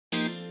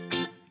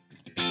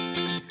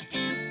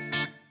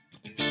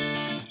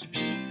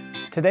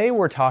Today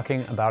we're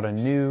talking about a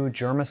new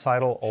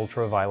germicidal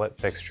ultraviolet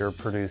fixture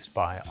produced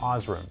by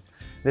OSRAM.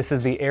 This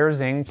is the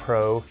AirZing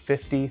Pro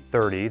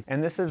 5030,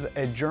 and this is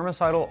a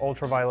germicidal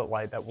ultraviolet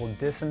light that will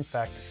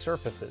disinfect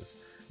surfaces.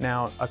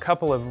 Now, a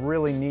couple of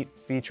really neat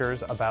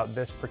features about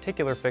this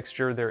particular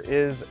fixture: there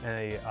is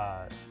a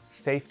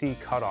safety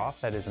cutoff,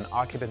 that is an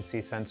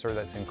occupancy sensor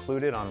that's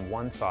included on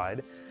one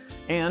side,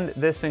 and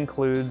this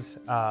includes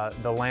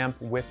the lamp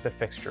with the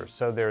fixture.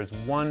 So there's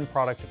one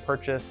product to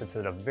purchase, it's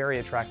at a very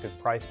attractive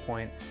price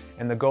point,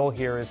 and the goal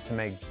here is to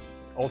make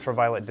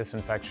ultraviolet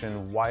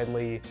disinfection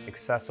widely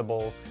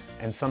accessible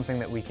and something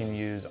that we can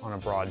use on a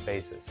broad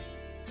basis.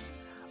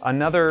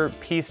 Another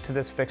piece to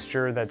this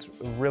fixture that's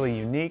really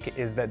unique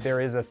is that there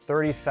is a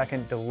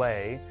 30-second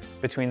delay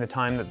between the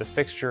time that the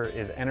fixture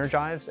is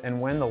energized and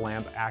when the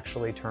lamp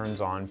actually turns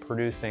on,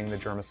 producing the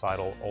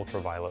germicidal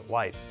ultraviolet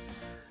light.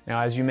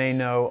 Now, as you may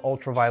know,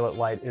 ultraviolet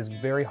light is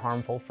very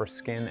harmful for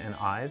skin and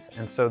eyes,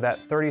 and so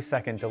that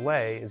 30-second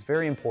delay is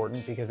very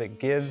important because it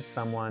gives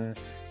someone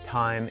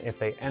time, if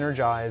they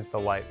energize the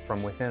light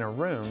from within a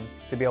room,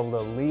 to be able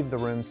to leave the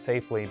room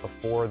safely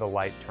before the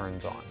light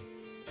turns on.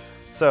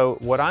 So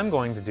what I'm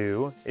going to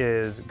do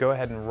is go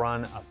ahead and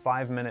run a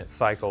 5-minute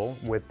cycle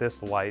with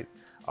this light.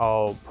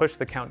 I'll push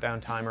the countdown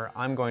timer.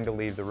 I'm going to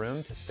leave the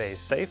room to stay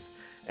safe,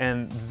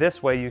 and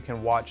this way you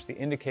can watch the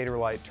indicator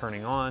light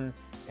turning on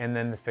and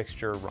then the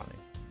fixture running.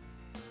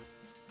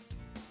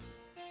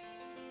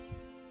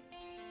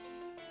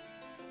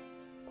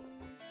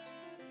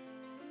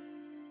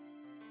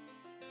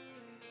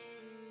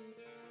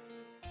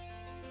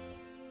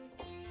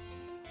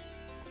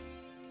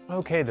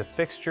 Okay, the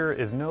fixture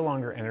is no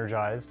longer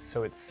energized,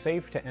 so it's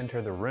safe to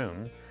enter the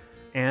room.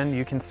 And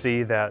you can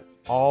see that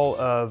all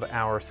of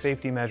our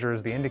safety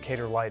measures, the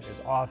indicator light is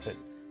off, it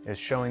is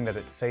showing that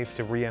it's safe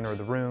to re-enter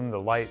the room, the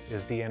light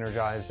is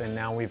de-energized, and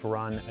now we've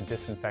run a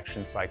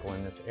disinfection cycle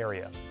in this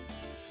area.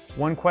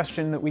 One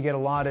question that we get a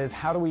lot is,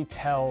 how do we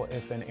tell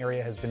if an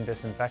area has been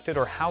disinfected,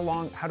 or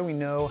how do we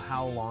know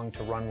how long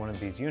to run one of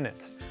these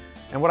units?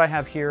 And what I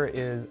have here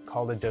is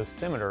called a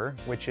dosimeter,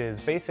 which is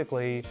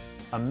basically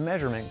a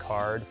measurement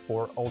card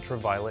for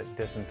ultraviolet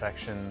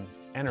disinfection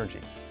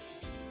energy.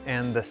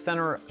 And the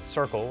center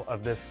circle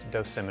of this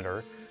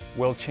dosimeter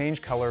will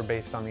change color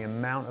based on the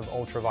amount of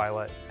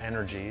ultraviolet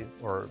energy,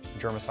 or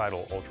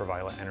germicidal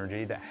ultraviolet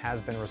energy, that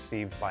has been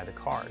received by the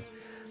card.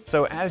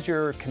 So as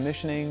you're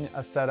commissioning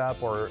a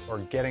setup or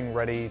getting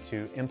ready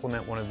to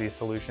implement one of these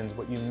solutions,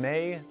 what you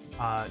may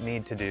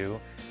need to do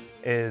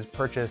is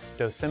purchase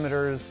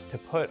dosimeters to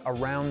put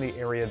around the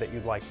area that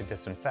you'd like to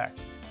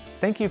disinfect.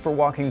 Thank you for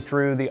walking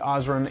through the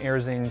OSRAM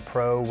AirZing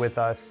Pro with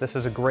us. This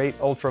is a great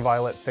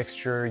ultraviolet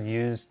fixture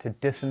used to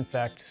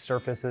disinfect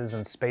surfaces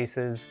and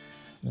spaces.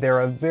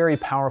 They're a very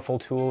powerful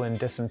tool in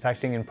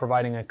disinfecting and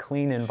providing a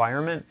clean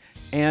environment,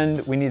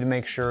 and we need to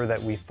make sure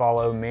that we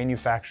follow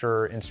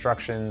manufacturer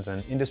instructions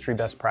and industry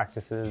best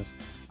practices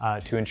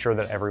to ensure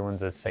that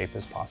everyone's as safe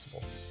as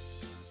possible.